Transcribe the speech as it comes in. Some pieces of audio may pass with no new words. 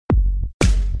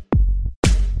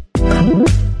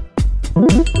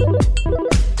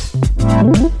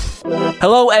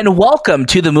Hello and welcome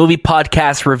to the movie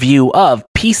podcast review of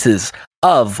Pieces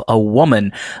of a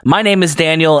Woman. My name is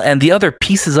Daniel, and the other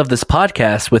pieces of this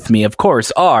podcast with me, of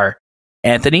course, are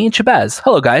Anthony and Shabazz.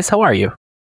 Hello, guys. How are you?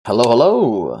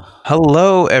 Hello.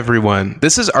 Hello, everyone.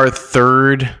 This is our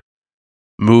third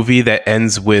movie that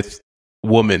ends with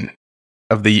woman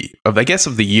of the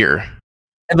year.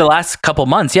 In the last couple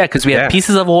months, yeah, because we have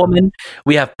Pieces of a Woman,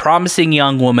 we have Promising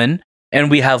Young Woman,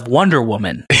 and we have Wonder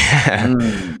Woman.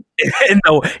 In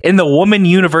the woman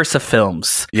universe of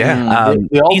films. Yeah.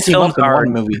 They all these team films up in are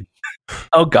one movie.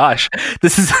 Oh gosh.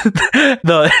 This is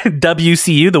the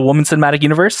WCU, the Woman Cinematic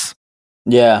Universe.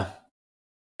 Yeah.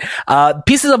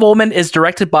 Pieces of a Woman is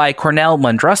directed by Cornel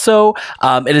Madrazo.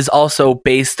 It is also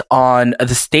based on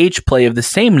the stage play of the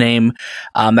same name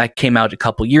that came out a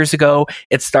couple years ago.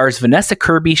 It stars Vanessa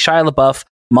Kirby, Shia LaBeouf,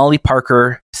 Molly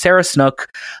Parker, Sarah Snook,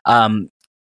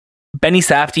 Benny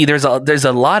Safdie. There's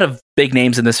a lot of big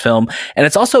names in this film, and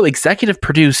it's also executive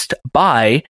produced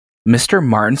by Mr.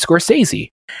 Martin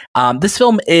Scorsese. This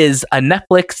film is a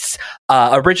Netflix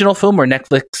original film where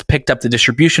Netflix picked up the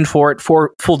distribution for it.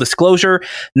 For full disclosure,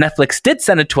 Netflix did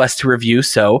send it to us to review,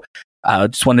 so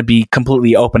just want to be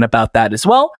completely open about that as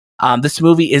well. This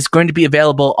movie is going to be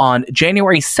available on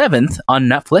January 7th on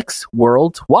Netflix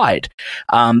worldwide.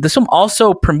 This film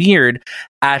also premiered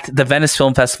at the Venice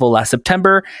Film Festival last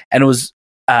September, and it was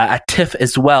at TIFF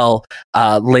as well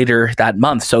later that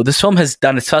month. So this film has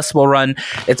done its festival run.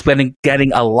 It's been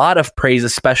getting a lot of praise,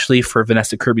 especially for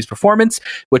Vanessa Kirby's performance,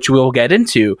 which we will get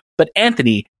into. But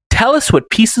Anthony, tell us what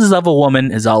Pieces of a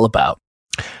Woman is all about.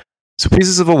 So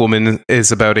Pieces of a Woman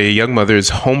is about a young mother's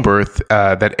home birth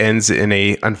that ends in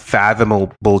a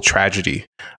unfathomable tragedy.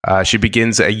 She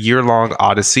begins a year-long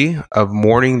odyssey of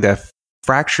mourning that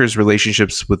fractures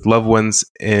relationships with loved ones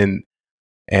in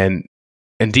this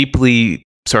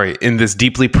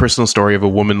deeply personal story of a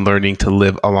woman learning to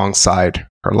live alongside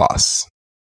her loss.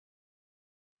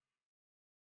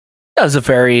 That was a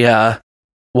very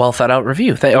well thought out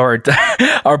review,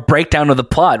 or breakdown of the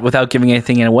plot without giving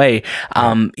anything away.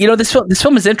 This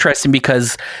film is interesting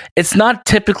because it's not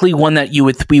typically one that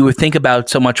we would think about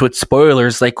so much with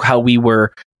spoilers, like how we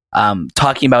were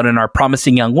talking about in our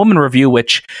Promising Young Woman review,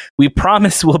 which we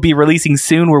promise will be releasing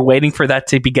soon. We're waiting for that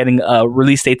to be getting a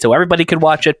release date so everybody could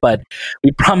watch it, but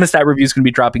we promise that review is going to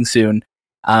be dropping soon.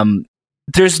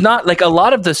 There's not, like, a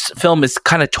lot of this film is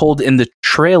kind of told in the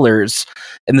trailers,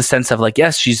 in the sense of, like,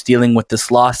 yes, she's dealing with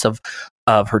this loss of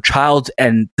her child,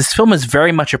 and this film is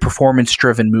very much a performance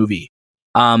driven movie.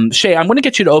 Shay, I'm going to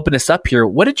get you to open us up here.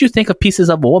 What did you think of Pieces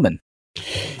of a Woman?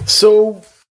 So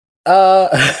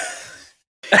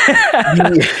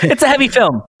it's a heavy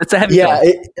film.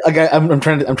 I'm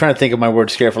trying to think of my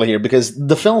words carefully here, because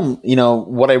the film,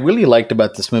 what I really liked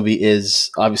about this movie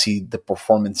is obviously the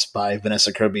performance by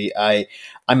Vanessa Kirby.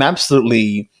 I'm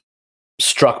absolutely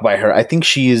struck by her. I think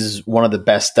she is one of the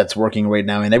best that's working right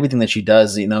now, and everything that she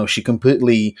does, she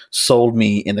completely sold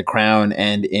me in The Crown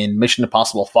and in Mission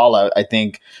Impossible Fallout. I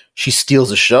think she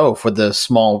steals the show for the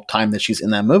small time that she's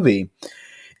in that movie.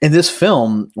 In this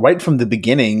film, right from the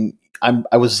beginning,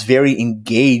 I was very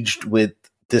engaged with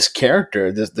this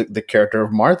character, the character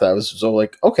of Martha. I was so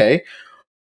like, okay,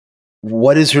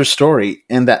 what is her story?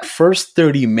 And that first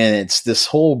 30 minutes, this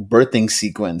whole birthing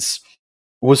sequence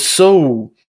was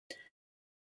so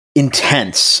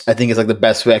intense. I think is like the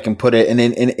best way I can put it. And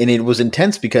it was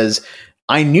intense because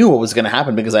I knew what was going to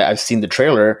happen because I've seen the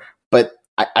trailer, but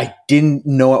I didn't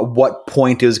know at what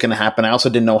point it was going to happen. I also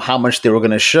didn't know how much they were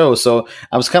going to show. So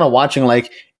I was kind of watching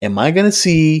like, am I going to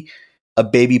see a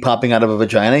baby popping out of a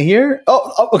vagina here?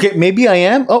 Oh, okay. Maybe I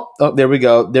am. Oh, there we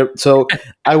go. So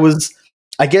I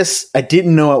guess I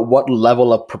didn't know at what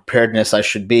level of preparedness I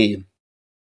should be.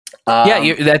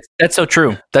 That's so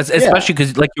true. That's especially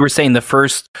because, like you were saying, the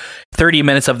first 30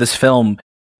 minutes of this film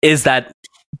is that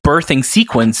birthing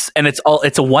sequence, and it's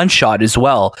a one shot as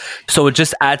well. So it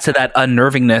just adds to that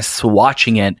unnervingness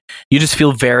watching it. You just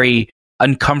feel very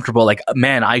uncomfortable. Like,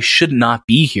 man, I should not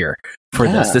be here for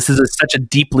this. This is such a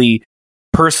deeply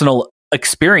personal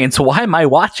experience. Why am I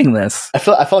watching this? I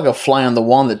felt like a fly on the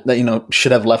wall that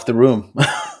should have left the room.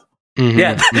 Mm-hmm,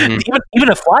 yeah, mm-hmm. Even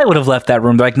a fly would have left that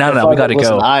room. They're like, no, we got to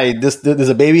go. There's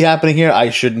a baby happening here. I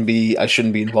shouldn't be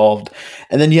involved.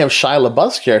 And then you have Shia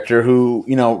LaBeouf's character, who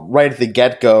right at the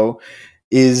get go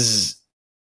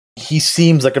he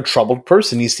seems like a troubled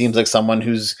person. He seems like someone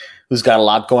who's got a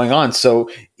lot going on. So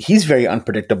he's very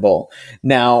unpredictable.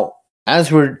 Now,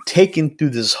 as we're taken through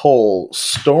this whole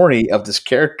story of this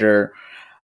character,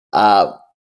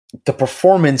 the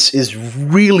performance is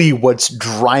really what's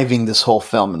driving this whole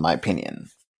film, in my opinion.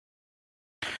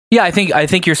 Yeah, I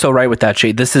think you're so right with that,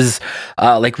 Shade. This is,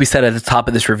 like we said at the top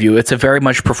of this review, it's a very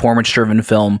much performance-driven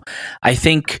film. I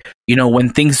think, when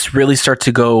things really start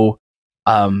to go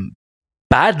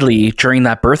badly during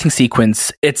that birthing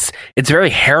sequence, it's very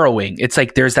harrowing. It's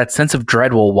like there's that sense of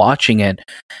dread while watching it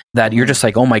that you're just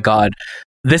like, oh my god,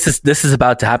 this is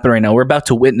about to happen right now. We're about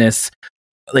to witness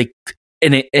like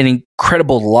an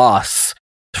incredible loss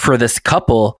for this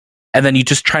couple. And then you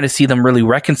just try to see them really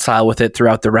reconcile with it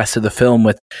throughout the rest of the film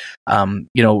with,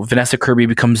 Vanessa Kirby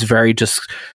becomes very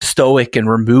just stoic and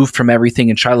removed from everything.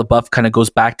 And Shia LaBeouf kind of goes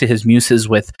back to his muses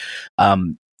with,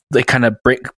 like kind of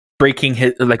breaking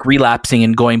his, like relapsing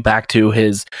and going back to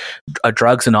his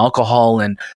drugs and alcohol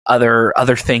and other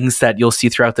things that you'll see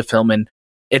throughout the film. And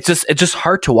it's just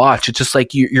hard to watch. It's just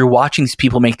like you're watching these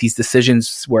people make these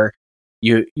decisions where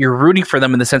you're rooting for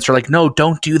them in the sense you're like, no,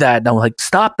 don't do that. No, like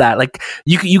stop that. Like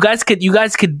you guys could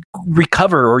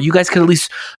recover, or you guys could at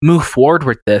least move forward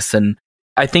with this. And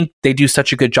I think they do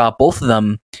such a good job, both of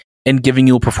them, in giving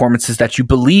you performances that you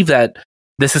believe that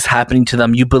this is happening to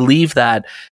them. You believe that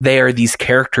they are these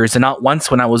characters. And not once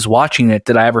when I was watching it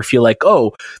did I ever feel like,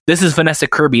 oh, this is Vanessa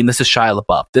Kirby and this is Shia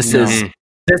LaBeouf. This is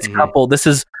this couple. This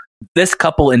is this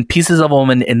couple in Pieces of a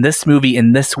Woman in this movie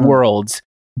in this world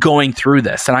going through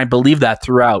this. And I believe that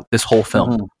throughout this whole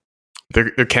film.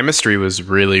 Their chemistry was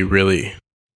really, really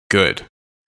good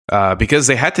because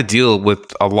they had to deal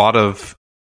with a lot of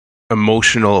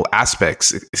emotional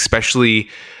aspects, especially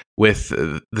with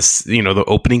this, the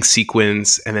opening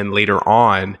sequence. And then later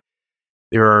on,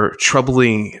 there are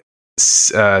troubling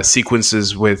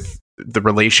sequences with the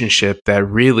relationship that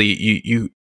really you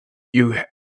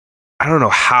I don't know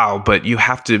how, but you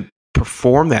have to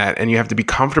perform that and you have to be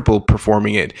comfortable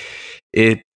performing it.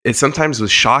 It sometimes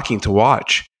was shocking to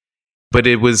watch, but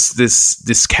it was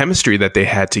this chemistry that they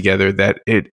had together that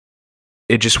it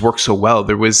just worked so well.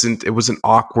 It wasn't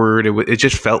awkward. It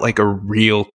just felt like a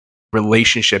real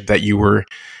relationship that you were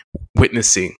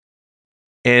witnessing.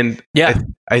 And yeah,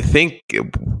 I think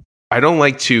I don't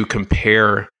like to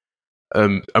compare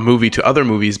a movie to other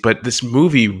movies, but this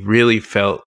movie really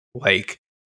felt like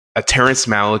a Terrence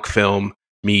Malick film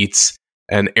meets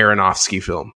an Aronofsky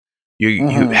film.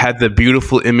 You had the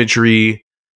beautiful imagery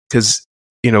because,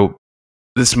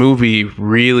 this movie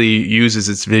really uses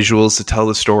its visuals to tell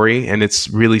the story, and it's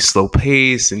really slow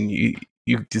pace. And you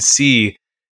can see,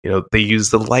 they use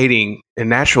the lighting and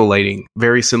natural lighting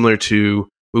very similar to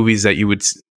movies that you would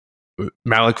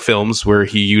Malick films where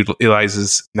he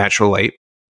utilizes natural light.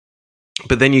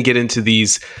 But then you get into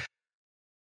these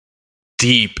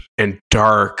deep and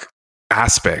dark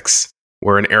aspects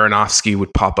where an Aronofsky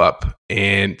would pop up,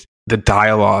 and the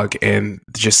dialogue and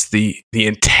just the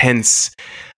intense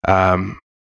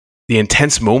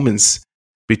moments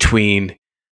between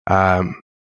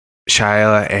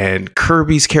Shia and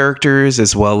Kirby's characters,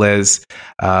 as well as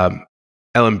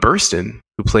Ellen Burstyn,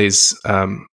 who plays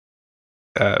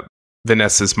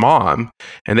Vanessa's mom,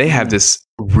 and they have this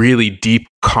really deep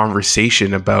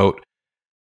conversation about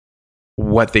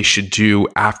what they should do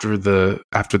after the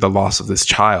loss of this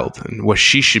child and what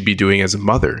she should be doing as a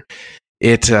mother.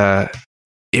 It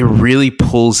really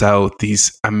pulls out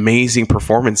these amazing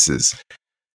performances.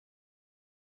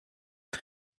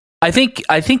 I think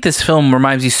this film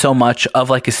reminds me so much of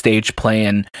like a stage play,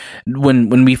 and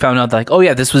when we found out that, like, oh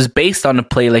yeah, this was based on a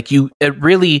play, like you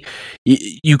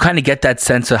kind of get that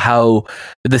sense of how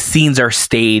the scenes are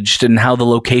staged and how the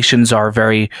locations are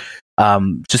very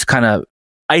just kind of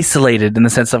isolated in the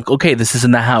sense of, okay, this is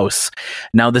in the house,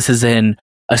 now this is in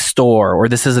a store, or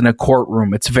this is in a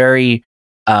courtroom. It's very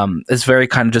kind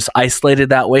of just isolated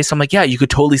that way. So I'm like, yeah, you could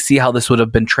totally see how this would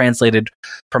have been translated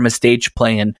from a stage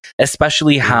play, and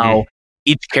especially how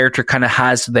each character kind of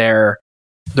has their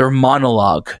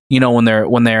monologue, when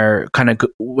they're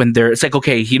it's like,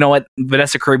 okay, you know what,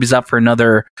 Vanessa Kirby's up for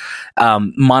another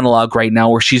monologue right now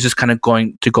where she's just kind of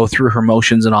going to go through her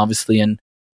emotions, and obviously, and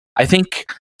I think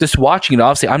just watching it,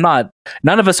 obviously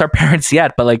none of us are parents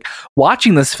yet, but like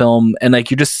watching this film and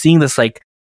like you're just seeing this, like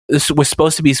this was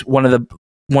supposed to be one of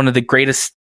the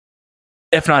greatest,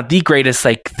 if not the greatest,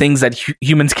 like things that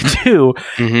humans can do.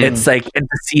 It's like, and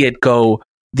to see it go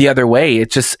the other way,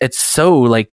 it's so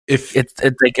like, if it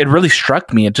like, it really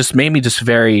struck me. It just made me just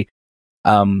very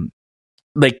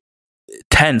like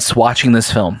tense watching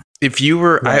this film. If you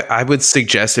were, I would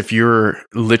suggest, if you're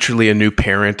literally a new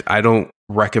parent, I don't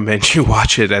recommend you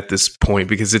watch it at this point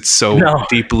because it's so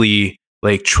deeply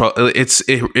like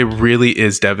it really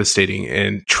is devastating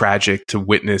and tragic to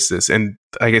witness this. And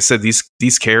like I said,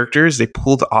 these characters, they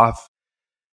pulled off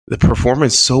the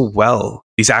performance so well.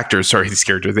 The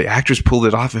actors pulled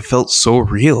it off. It felt so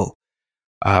real.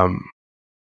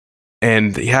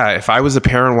 And yeah, if I was a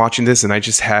parent watching this and I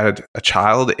just had a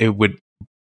child,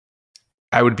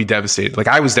 I would be devastated. Like,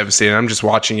 I was devastated. I'm just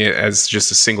watching it as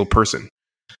just a single person.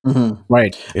 Mm-hmm.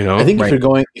 Right. You know, I think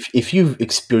Right. if you've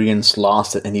experienced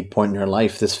loss at any point in your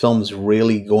life, this film is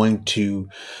really going to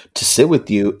sit with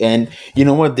you. And you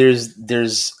know what?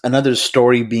 There's another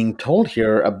story being told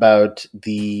here about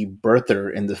the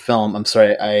birther in the film. I'm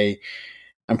sorry,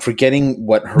 I'm forgetting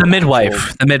what her The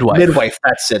midwife. The midwife. Midwife.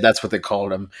 That's it. That's what they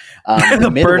called him.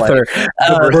 The birther.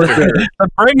 The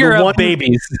bringer The of one-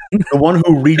 babies. the one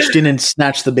who reached in and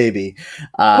snatched the baby.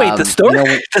 Wait, the stork? you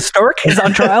know, The stork is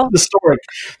on trial?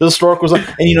 the stork was on,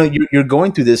 and you know you're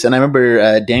going through this, and I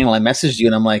remember Daniel, I messaged you,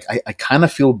 and I'm like, I kind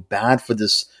of feel bad for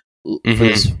this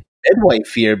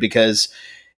midwife here, because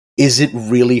is it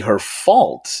really her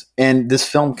fault? And this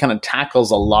film kind of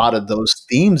tackles a lot of those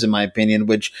themes, in my opinion,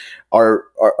 which are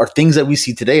things that we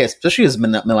see today, especially as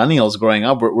millennials growing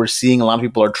up. We're seeing a lot of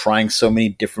people are trying so many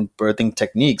different birthing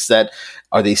techniques. That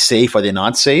are they safe? Are they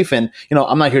not safe? And you know,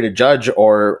 I'm not here to judge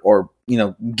or you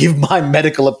know, give my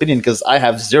medical opinion, because I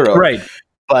have zero. Right.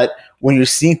 But when you're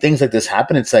seeing things like this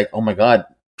happen, it's like, oh my God,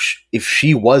 if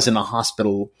she was in a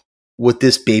hospital, would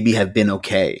this baby have been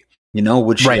okay? You know,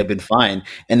 would she Right. have been fine?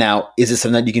 And now, is it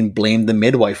something that you can blame the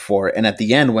midwife for? And at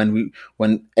the end, when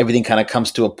everything kind of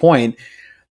comes to a point,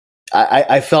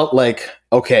 I felt like,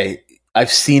 okay,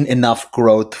 I've seen enough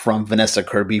growth from Vanessa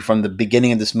Kirby from the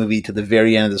beginning of this movie to the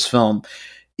very end of this film.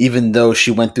 Even though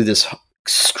she went through this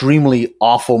extremely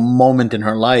awful moment in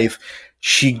her life,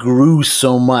 she grew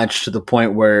so much to the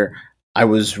point where I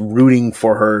was rooting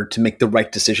for her to make the right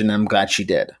decision, and I'm glad she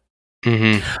did.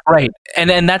 Mm-hmm. Right.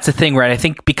 And that's the thing, right? I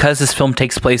think because this film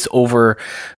takes place over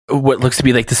what looks to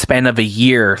be like the span of a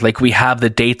year, like we have the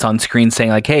dates on screen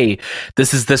saying like, hey,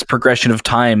 this is this progression of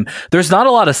time. There's not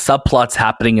a lot of subplots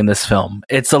happening in this film.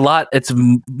 It's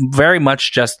very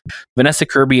much just Vanessa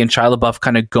Kirby and Shia LaBeouf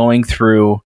kind of going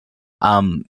through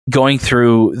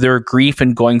their grief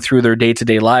and going through their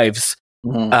day-to-day lives.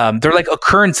 Mm-hmm. They're like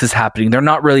occurrences happening. They're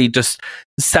not really just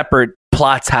separate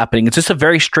plots happening. It's just a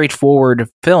very straightforward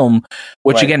film,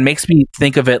 which Right. again makes me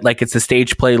think of it like it's a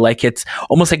stage play, like it's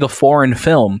almost like a foreign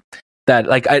film that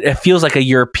like it feels like a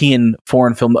European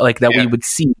foreign film like that we would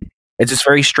see. It's just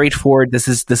very straightforward. This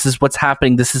is what's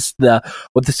happening. This is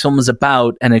what this film is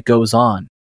about, and it goes on.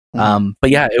 Mhm. But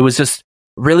yeah, it was just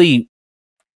really.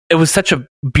 It was such a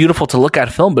beautiful to look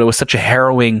at film, but it was such a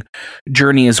harrowing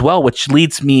journey as well, which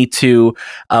leads me to,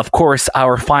 of course,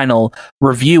 our final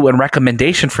review and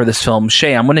recommendation for this film.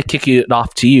 Shay, I'm going to kick it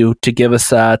off to you to give us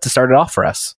to start it off for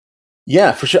us.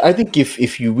 Yeah, for sure. I think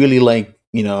if you really like,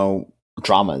 you know,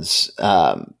 dramas,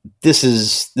 this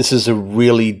is a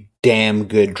really damn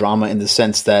good drama, in the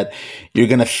sense that you're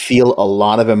gonna feel a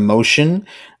lot of emotion.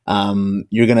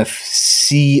 You're gonna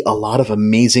see a lot of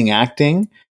amazing acting.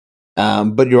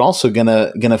 But you're also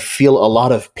gonna feel a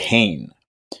lot of pain.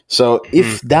 So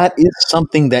if that is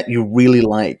something that you really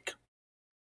like,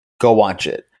 go watch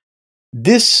it.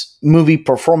 This movie,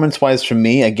 performance-wise, for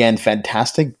me, again,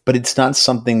 fantastic, but it's not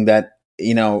something that,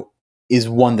 you know, is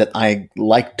one that I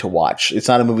like to watch. It's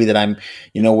not a movie that I'm,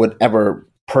 you know, would ever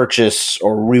purchase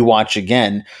or rewatch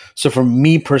again. So for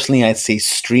me personally, I'd say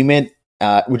stream it,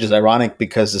 which is ironic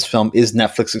because this film is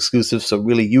Netflix exclusive. So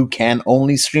really, you can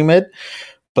only stream it.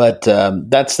 But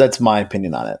that's my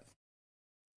opinion on it.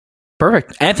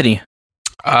 Perfect. Anthony.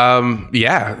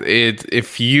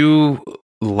 If you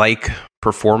like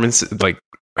performance, like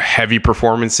heavy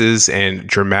performances and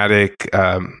dramatic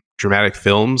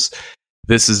films,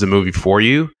 this is the movie for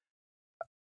you.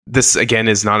 This again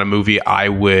is not a movie I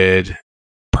would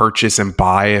purchase and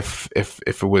buy if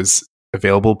it was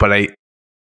available, but I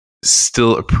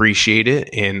still appreciate it,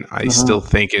 and I still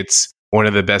think it's one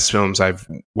of the best films I've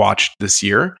watched this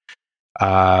year.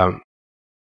 Well,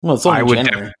 it's only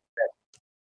January.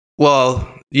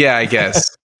 Yeah, I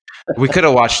guess we could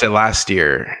have watched it last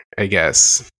year. I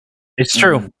guess It's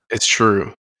true. It's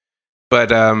true,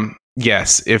 but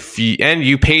yes, if you're a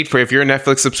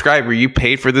Netflix subscriber, you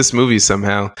paid for this movie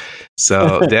somehow,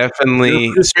 so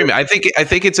definitely stream it. I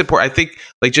think it's important. I think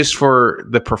like just for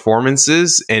the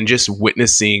performances and just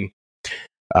witnessing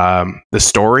the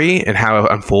story and how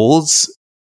it unfolds,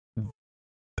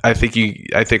 I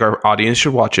think our audience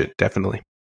should watch it, definitely.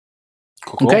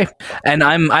 Cool. Okay. And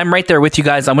I'm right there with you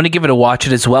guys. I'm going to give it a watch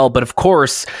it as well. But of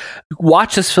course,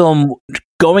 watch this film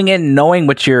going in knowing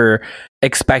what you're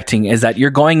expecting, is that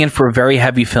you're going in for a very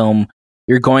heavy film.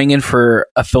 You're going in for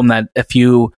a film that if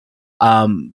you,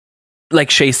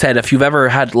 like Shay said, if you've ever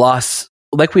had loss,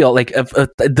 like we all, like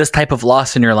this type of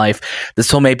loss in your life, this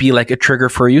film may be like a trigger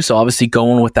for you. So obviously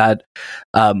go in with that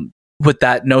with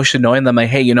that notion, knowing them like,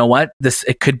 hey, you know what,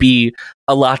 it could be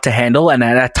a lot to handle, and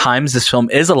at times this film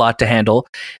is a lot to handle.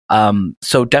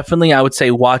 So definitely, I would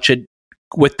say watch it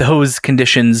with those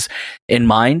conditions in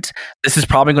mind. This is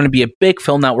probably going to be a big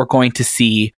film that we're going to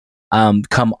see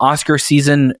come Oscar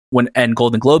season and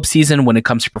Golden Globe season when it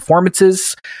comes to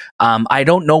performances. I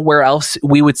don't know where else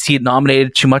we would see it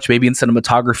nominated too much. Maybe in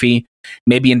cinematography,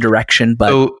 maybe in direction. But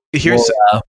so here's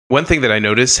one thing that I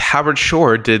noticed: Howard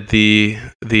Shore did the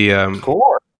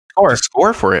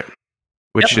score for it,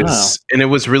 which is and it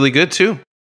was really good too,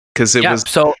 because it was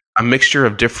a mixture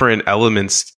of different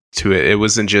elements to it. It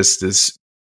wasn't just this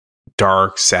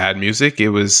dark, sad music. It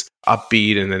was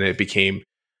upbeat, and then it became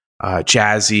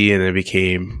jazzy, and it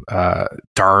became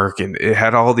dark, and it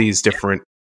had all these different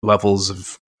levels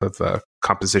of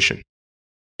composition.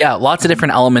 Yeah, lots of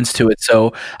different elements to it.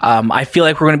 So I feel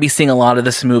like we're going to be seeing a lot of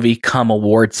this movie come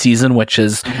award season, which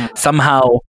is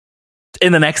somehow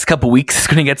in the next couple weeks is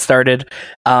going to get started.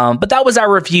 But that was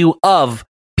our review of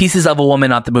Pieces of a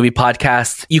Woman on the Movie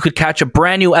Podcast. You could catch a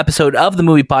brand new episode of the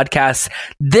Movie Podcast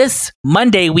this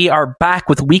Monday. We are back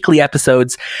with weekly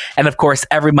episodes. And of course,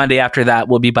 every Monday after that,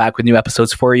 we'll be back with new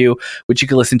episodes for you, which you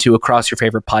can listen to across your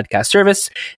favorite podcast service.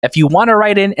 If you want to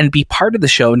write in and be part of the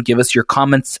show and give us your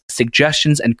comments,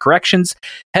 suggestions, and corrections,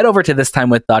 head over to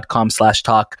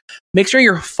thistimewith.com/talk. Make sure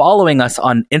you're following us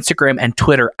on Instagram and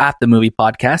Twitter at the Movie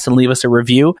Podcast, and leave us a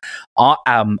review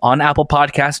on Apple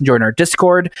Podcasts and join our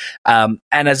Discord. And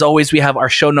as always, we have our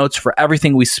show notes for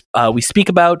everything we speak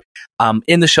about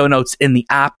in the show notes in the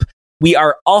app. We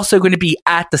are also going to be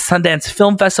at the Sundance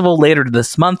Film Festival later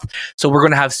this month, so we're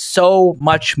going to have so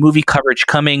much movie coverage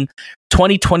coming.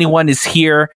 2021 is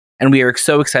here, and we are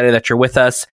so excited that you're with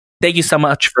us. Thank you so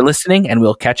much for listening, and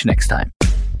we'll catch you next time.